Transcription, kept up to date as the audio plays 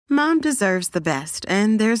Mom deserves the best,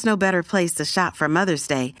 and there's no better place to shop for Mother's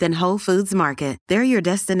Day than Whole Foods Market. They're your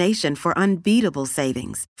destination for unbeatable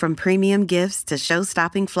savings, from premium gifts to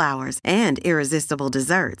show-stopping flowers and irresistible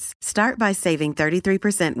desserts. Start by saving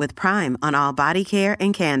 33% with Prime on all body care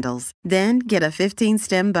and candles. Then get a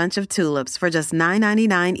 15-stem bunch of tulips for just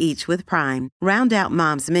 $9.99 each with Prime. Round out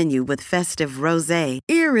Mom's menu with festive rosé,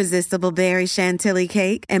 irresistible berry chantilly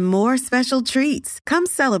cake, and more special treats. Come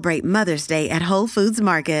celebrate Mother's Day at Whole Foods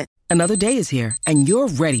Market. Another day is here, and you're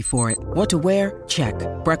ready for it. What to wear? Check.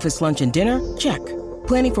 Breakfast, lunch, and dinner? Check.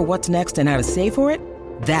 Planning for what's next and how to save for it?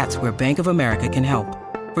 That's where Bank of America can help.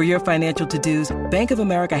 For your financial to-dos, Bank of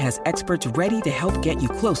America has experts ready to help get you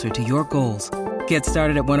closer to your goals. Get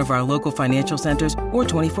started at one of our local financial centers or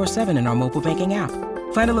 24/7 in our mobile banking app.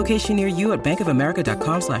 Find a location near you at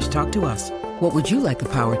bankofamerica.com/talktous. What would you like the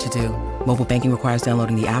power to do? Mobile banking requires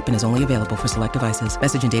downloading the app and is only available for select devices.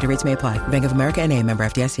 Message and data rates may apply. Bank of America N.A., member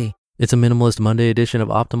FDIC. It's a Minimalist Monday edition of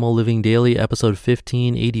Optimal Living Daily, episode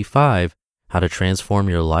 1585, How to Transform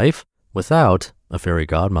Your Life Without a Fairy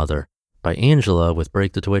Godmother, by Angela with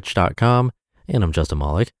BreakTheTwitch.com, and I'm Justin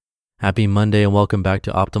Malik. Happy Monday and welcome back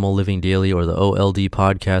to Optimal Living Daily, or the OLD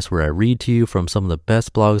podcast, where I read to you from some of the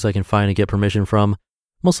best blogs I can find and get permission from,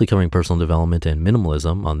 mostly covering personal development and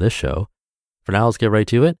minimalism on this show. For now, let's get right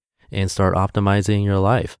to it and start optimizing your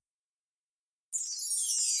life.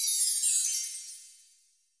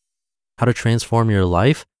 How to Transform Your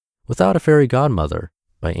Life Without a Fairy Godmother,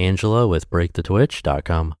 by Angela with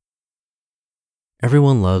BreakTheTwitch.com.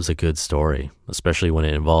 Everyone loves a good story, especially when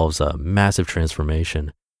it involves a massive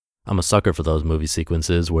transformation. I'm a sucker for those movie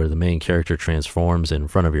sequences where the main character transforms in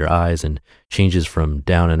front of your eyes and changes from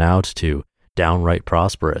down and out to downright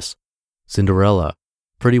prosperous. Cinderella,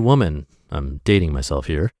 Pretty Woman, I'm dating myself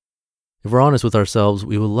here. If we're honest with ourselves,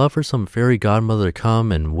 we would love for some fairy godmother to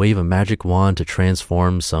come and wave a magic wand to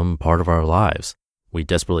transform some part of our lives. We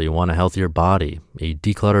desperately want a healthier body, a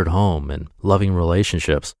decluttered home, and loving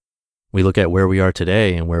relationships. We look at where we are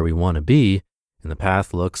today and where we want to be, and the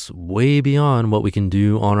path looks way beyond what we can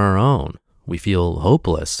do on our own. We feel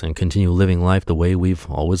hopeless and continue living life the way we've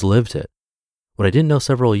always lived it. What I didn't know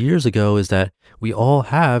several years ago is that we all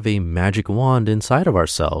have a magic wand inside of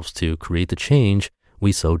ourselves to create the change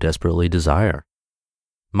we so desperately desire.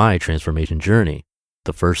 My transformation journey,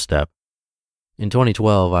 the first step. In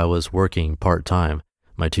 2012, I was working part-time.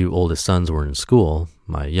 My two oldest sons were in school.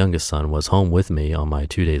 My youngest son was home with me on my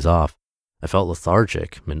 2 days off. I felt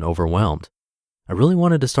lethargic and overwhelmed. I really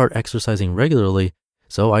wanted to start exercising regularly,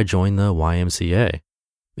 so I joined the YMCA.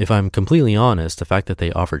 If I'm completely honest, the fact that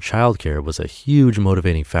they offered childcare was a huge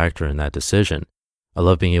motivating factor in that decision. I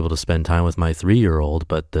love being able to spend time with my 3-year-old,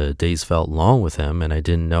 but the days felt long with him and I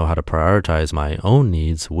didn't know how to prioritize my own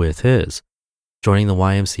needs with his. Joining the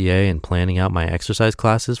YMCA and planning out my exercise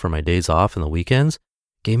classes for my days off and the weekends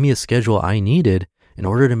gave me a schedule I needed in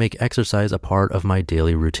order to make exercise a part of my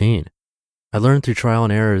daily routine. I learned through trial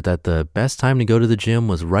and error that the best time to go to the gym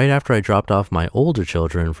was right after I dropped off my older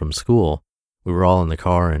children from school. We were all in the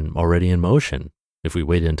car and already in motion. If we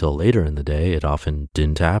waited until later in the day, it often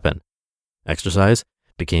didn't happen. Exercise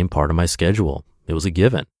became part of my schedule. It was a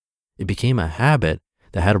given. It became a habit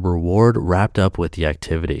that had a reward wrapped up with the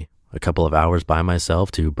activity. A couple of hours by myself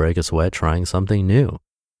to break a sweat trying something new.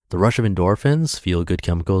 The rush of endorphins, feel-good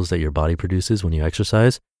chemicals that your body produces when you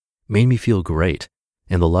exercise, made me feel great.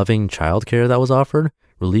 And the loving childcare that was offered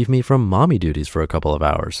relieved me from mommy duties for a couple of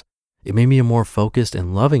hours. It made me a more focused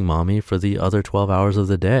and loving mommy for the other 12 hours of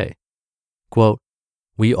the day. Quote,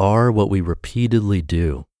 "We are what we repeatedly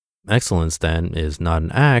do. Excellence, then, is not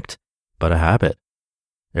an act, but a habit."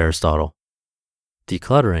 Aristotle.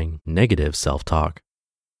 Decluttering negative self-talk.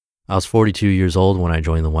 I was 42 years old when I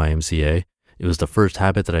joined the YMCA. It was the first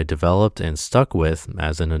habit that I developed and stuck with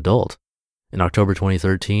as an adult. In October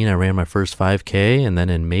 2013, I ran my first 5K, and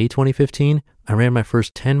then in May 2015, I ran my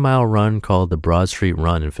first 10-mile run called the Broad Street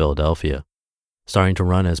Run in Philadelphia. Starting to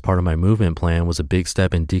run as part of my movement plan was a big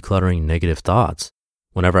step in decluttering negative thoughts.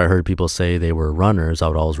 Whenever I heard people say they were runners, I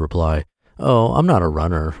would always reply, "Oh, I'm not a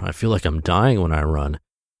runner. I feel like I'm dying when I run."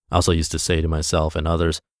 I also used to say to myself and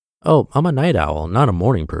others, "Oh, I'm a night owl, not a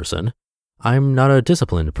morning person. I'm not a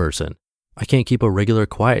disciplined person. I can't keep a regular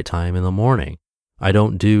quiet time in the morning. I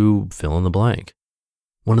don't do fill in the blank."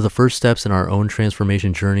 One of the first steps in our own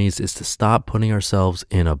transformation journeys is to stop putting ourselves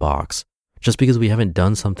in a box. Just because we haven't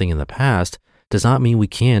done something in the past does not mean we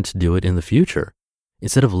can't do it in the future.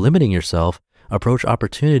 Instead of limiting yourself, approach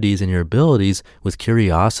opportunities and your abilities with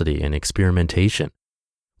curiosity and experimentation.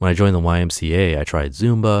 When I joined the YMCA, I tried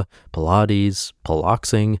Zumba, Pilates,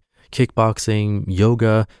 piloxing, kickboxing,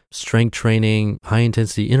 yoga, strength training,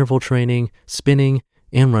 high-intensity interval training, spinning,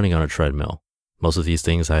 and running on a treadmill. Most of these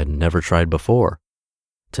things I had never tried before.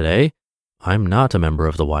 Today, I'm not a member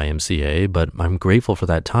of the YMCA, but I'm grateful for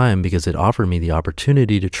that time because it offered me the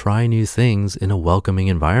opportunity to try new things in a welcoming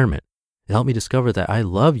environment. It helped me discover that I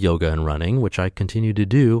love yoga and running, which I continue to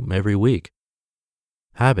do every week.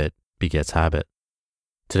 Habit begets habit.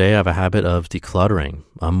 Today I have a habit of decluttering,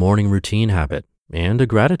 a morning routine habit, and a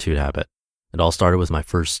gratitude habit. It all started with my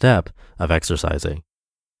first step of exercising.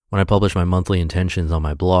 When I publish my monthly intentions on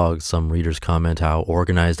my blog, some readers comment how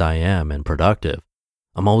organized I am and productive.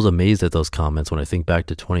 I'm always amazed at those comments when I think back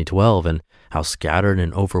to 2012 and how scattered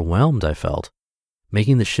and overwhelmed I felt.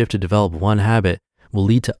 Making the shift to develop one habit will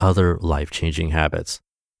lead to other life-changing habits.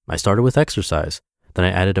 I started with exercise, then I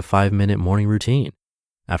added a 5-minute morning routine.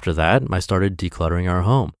 After that, I started decluttering our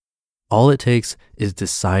home. All it takes is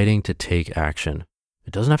deciding to take action.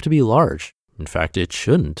 It doesn't have to be large. In fact, it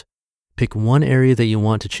shouldn't. Pick one area that you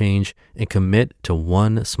want to change and commit to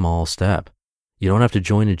one small step. You don't have to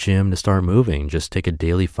join a gym to start moving. Just take a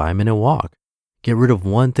daily 5-minute walk. Get rid of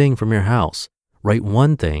one thing from your house. Write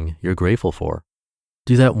one thing you're grateful for.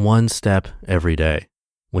 Do that one step every day.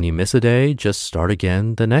 When you miss a day, just start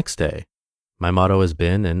again the next day. My motto has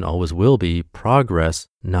been and always will be progress,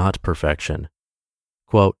 not perfection.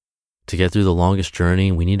 Quote, to get through the longest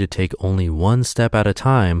journey, we need to take only one step at a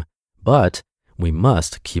time, but we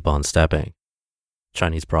must keep on stepping.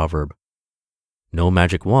 Chinese proverb. No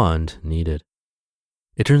magic wand needed.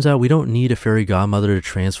 It turns out we don't need a fairy godmother to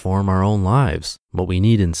transform our own lives. What we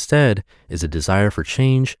need instead is a desire for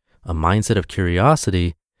change, a mindset of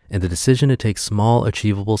curiosity, and the decision to take small,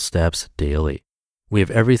 achievable steps daily. We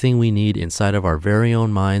have everything we need inside of our very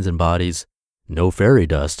own minds and bodies. No fairy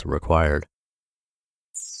dust required.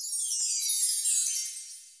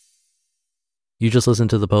 You just listened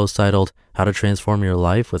to the post titled, How to Transform Your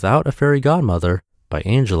Life Without a Fairy Godmother by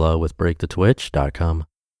Angela with BreakTheTwitch.com.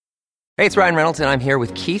 Hey, it's Ryan Reynolds, and I'm here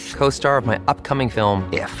with Keith, co-star of my upcoming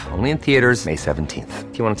film, If, only in theaters May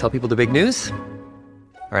 17th. Do you want to tell people the big news?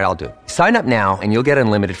 All right, I'll do it. Sign up now and you'll get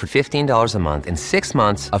unlimited for $15 a month and 6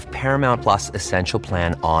 months of Paramount Plus Essential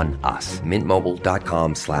Plan on us.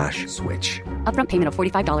 MintMobile.com/switch. Upfront payment of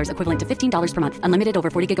 $45 equivalent to $15 per month. Unlimited over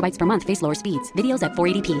 40 gigabytes per month. Face lower speeds. Videos at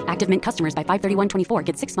 480p. Active Mint customers by 531.24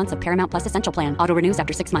 get 6 months of Paramount Plus Essential Plan. Auto renews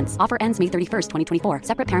after 6 months. Offer ends May 31st, 2024.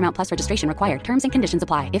 Separate Paramount Plus registration required. Terms and conditions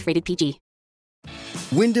apply if rated PG.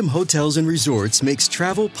 Wyndham Hotels and Resorts makes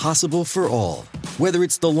travel possible for all. Whether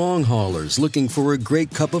it's the long haulers looking for a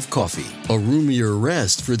great cup of coffee, a roomier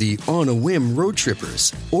rest for the on-a-whim road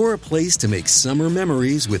trippers, or a place to make summer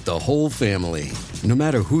memories with the whole family. No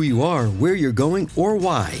matter who you are, where you're going, or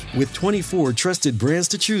why, with 24 trusted brands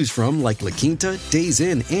to choose from like La Quinta, Days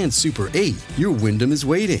Inn, and Super 8, your Wyndham is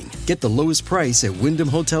waiting. Get the lowest price at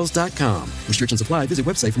WyndhamHotels.com. Restrictions apply. Visit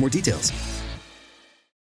website for more details.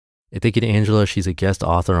 Thank you to Angela. She's a guest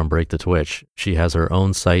author on Break the Twitch. She has her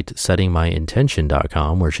own site,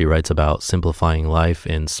 settingmyintention.com, where she writes about simplifying life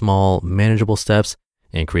in small, manageable steps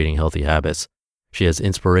and creating healthy habits. She has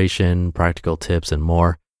inspiration, practical tips, and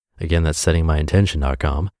more. Again, that's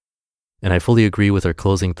settingmyintention.com. And I fully agree with her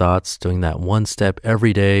closing thoughts. Doing that one step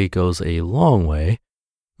every day goes a long way.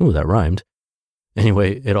 Ooh, that rhymed.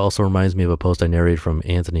 Anyway, it also reminds me of a post I narrated from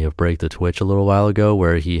Anthony of Break the Twitch a little while ago,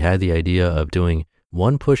 where he had the idea of doing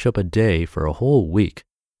one push-up a day for a whole week.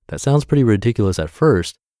 That sounds pretty ridiculous at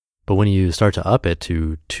first, but when you start to up it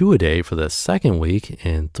to 2 a day for the second week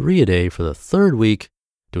and 3 a day for the third week,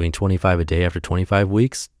 doing 25 a day after 25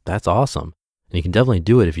 weeks, that's awesome. And you can definitely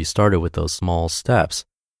do it if you started with those small steps.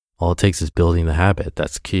 All it takes is building the habit.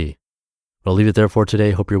 That's key. But I'll leave it there for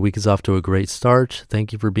today. Hope your week is off to a great start.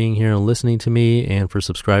 Thank you for being here and listening to me and for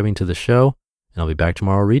subscribing to the show. And I'll be back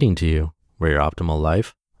tomorrow reading to you where your optimal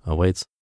life awaits.